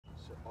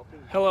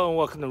Hello and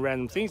welcome to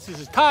Random Things. This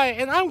is Ty,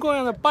 and I'm going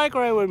on a bike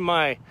ride with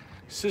my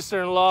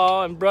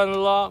sister-in-law and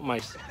brother-in-law,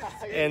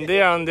 and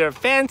they are on their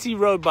fancy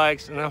road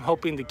bikes, and I'm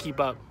hoping to keep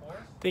up.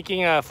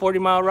 Thinking a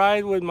 40-mile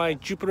ride with my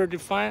Jupiter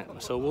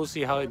Defiant, so we'll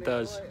see how it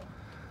does.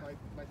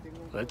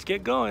 Let's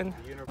get going.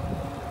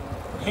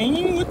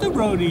 Hanging with the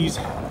roadies.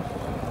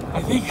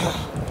 I think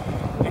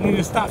I need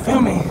to stop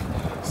filming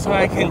so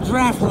I can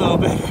draft a little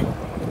bit,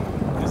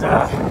 because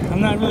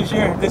I'm not really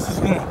sure if this is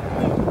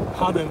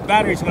how the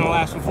battery's gonna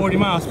last for 40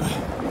 miles, but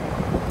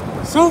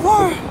so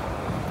far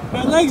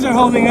my legs are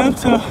holding up,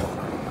 so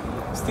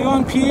still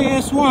on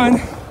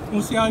PAS1.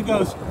 We'll see how it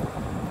goes.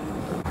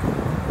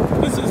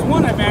 This is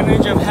one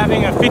advantage of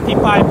having a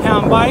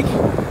 55-pound bike.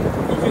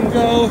 You can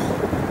go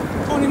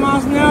 20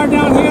 miles an hour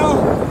downhill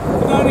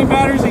without any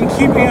batteries and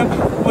keeping up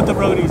with the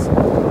roadies.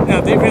 Now,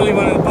 if they really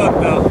wanted to book,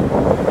 though,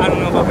 I don't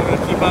know if I'm going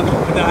to keep up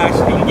without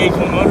actually engaging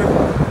the motor.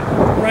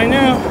 Right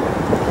now,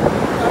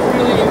 I'm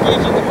really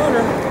engaging the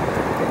motor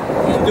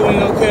and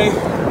doing okay,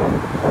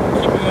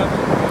 keeping up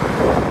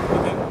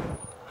with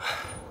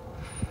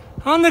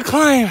it. On the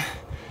climb.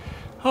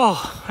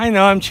 Oh, I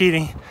know I'm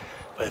cheating,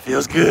 but it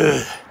feels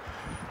good.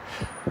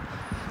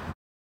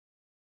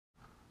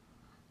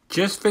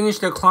 Just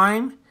finished the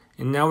climb,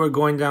 and now we're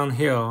going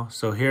downhill,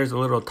 so here's a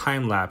little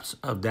time lapse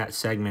of that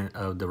segment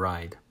of the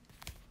ride.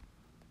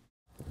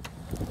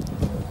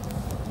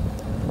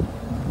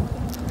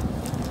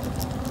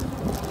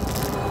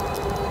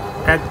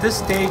 At this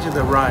stage of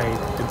the ride,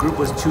 the group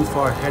was too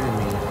far ahead of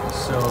me,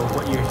 so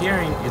what you're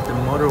hearing is the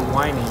motor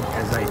whining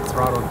as I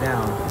throttle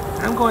down.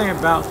 And I'm going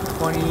about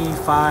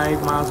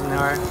 25 miles an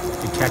hour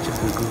to catch up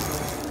to the group.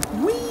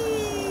 Whee!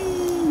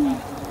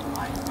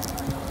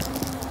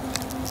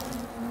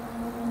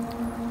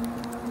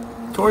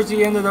 Towards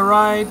the end of the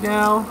ride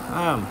now,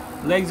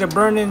 legs are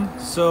burning,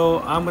 so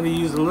I'm going to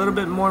use a little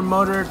bit more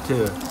motor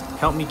to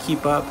help me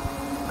keep up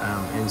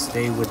and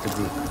stay with the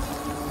group.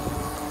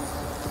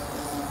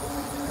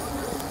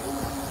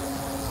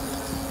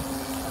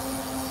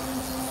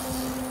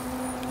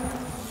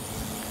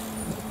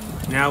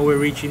 Now we're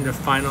reaching the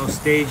final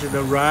stage of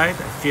the ride.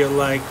 I feel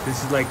like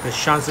this is like the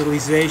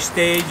Champs-Elysees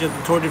stage of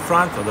the Tour de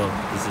France, although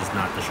this is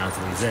not the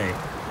Champs-Elysees,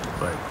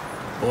 but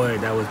boy,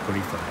 that was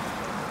pretty fun.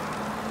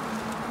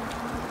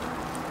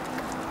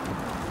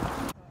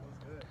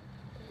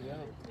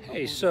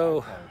 Hey,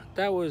 so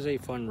that was a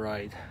fun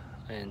ride,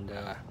 and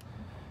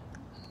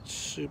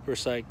super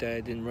psyched that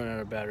I didn't run out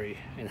of battery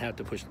and have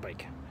to push the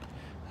bike.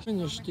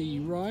 Finished the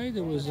ride.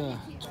 It was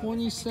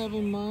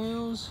 27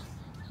 miles,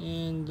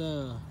 and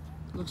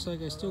looks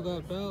like I still got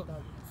about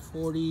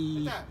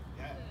 40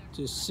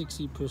 to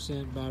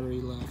 60% battery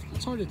left.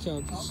 It's hard to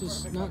tell. This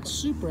is not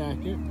super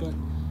accurate, but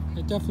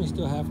I definitely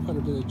still have quite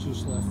a bit of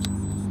juice left.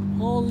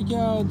 Holy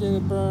cow, did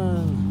it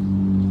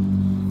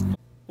burn.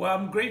 Well,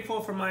 I'm grateful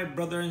for my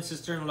brother and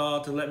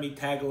sister-in-law to let me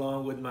tag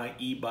along with my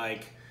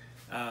e-bike,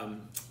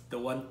 the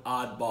one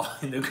oddball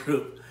in the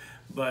group.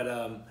 But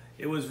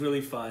it was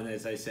really fun,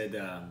 as I said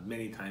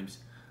many times.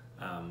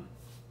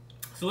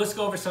 So let's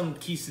go over some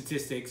key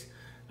statistics.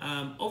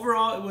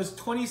 Overall, it was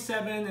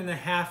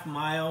 27.5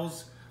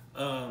 miles.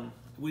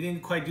 We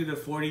didn't quite do the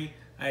 40.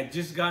 I had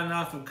just gotten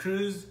off a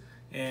cruise,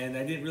 and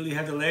I didn't really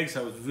have the legs,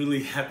 so I was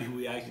really happy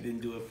we actually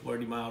didn't do a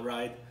 40-mile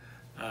ride.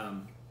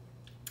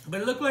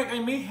 But it looked like I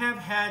may have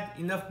had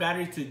enough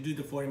battery to do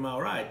the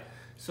 40-mile ride.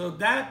 So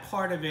that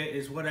part of it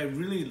is what I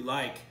really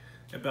like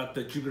about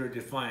the Jupiter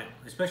Defiant,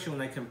 especially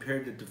when I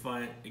compared the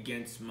Defiant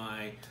against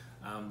my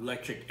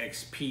electric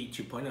XP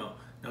 2.0.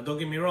 Now, don't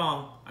get me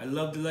wrong, I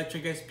love the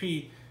electric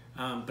XP,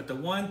 but the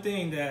one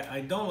thing that I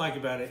don't like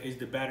about it is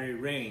the battery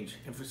range.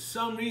 And for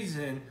some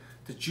reason,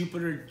 the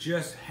Jupiter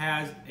just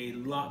has a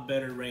lot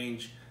better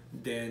range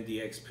than the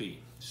XP.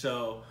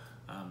 So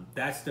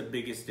that's the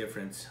biggest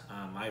difference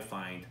I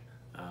find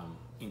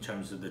in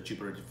terms of the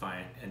Jupiter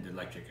Defiant and the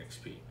electric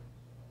XP.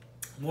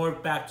 More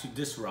back to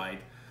this ride.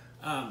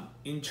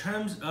 In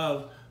terms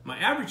of my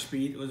average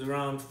speed, it was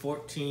around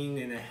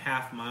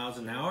 14.5 miles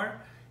an hour,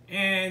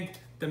 and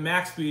the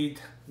max speed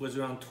was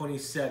around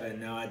 27.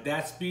 Now at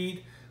that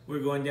speed,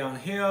 we're going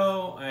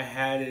downhill. I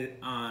had it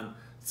on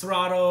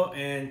throttle,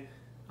 and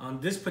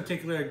on this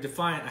particular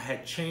Defiant, I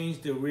had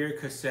changed the rear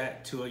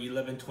cassette to a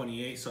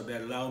 1128, so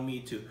that allowed me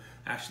to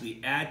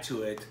actually add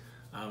to it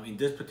in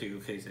this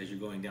particular case as you're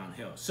going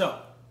downhill.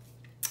 So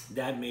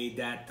that made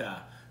that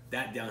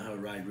downhill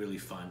ride really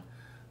fun.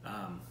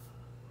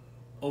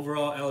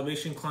 Overall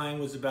elevation climb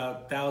was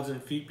about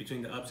 1,000 feet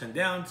between the ups and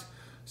downs,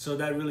 so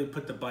that really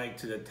put the bike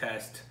to the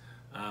test.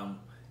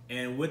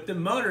 And with the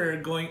motor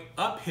going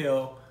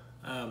uphill,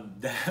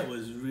 that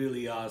was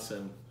really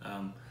awesome.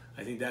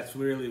 I think that's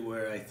really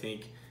where I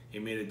think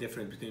it made a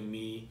difference between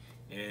me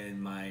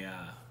and my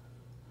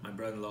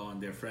brother-in-law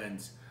and their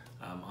friends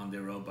on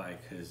their road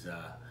bike, because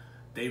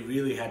they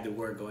really had to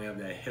work going up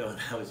that hill, and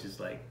I was just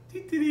like,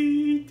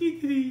 dee-dee-dee,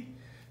 dee-dee-dee.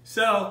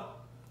 So,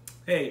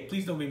 hey,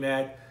 please don't be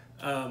mad.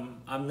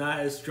 I'm not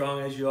as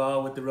strong as you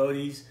are with the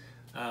roadies,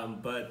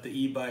 but the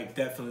e-bike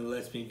definitely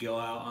lets me go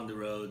out on the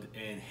road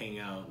and hang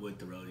out with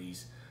the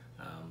roadies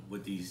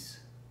with these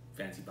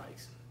fancy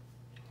bikes.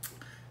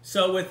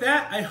 So with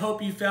that, I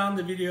hope you found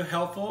the video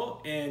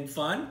helpful and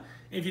fun.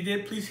 If you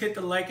did, please hit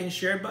the like and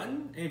share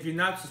button. And if you're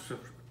not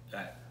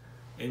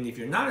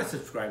a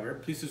subscriber,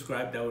 please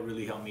subscribe. That would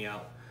really help me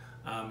out.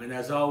 And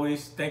as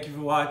always, thank you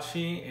for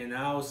watching, and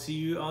I'll see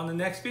you on the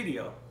next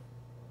video.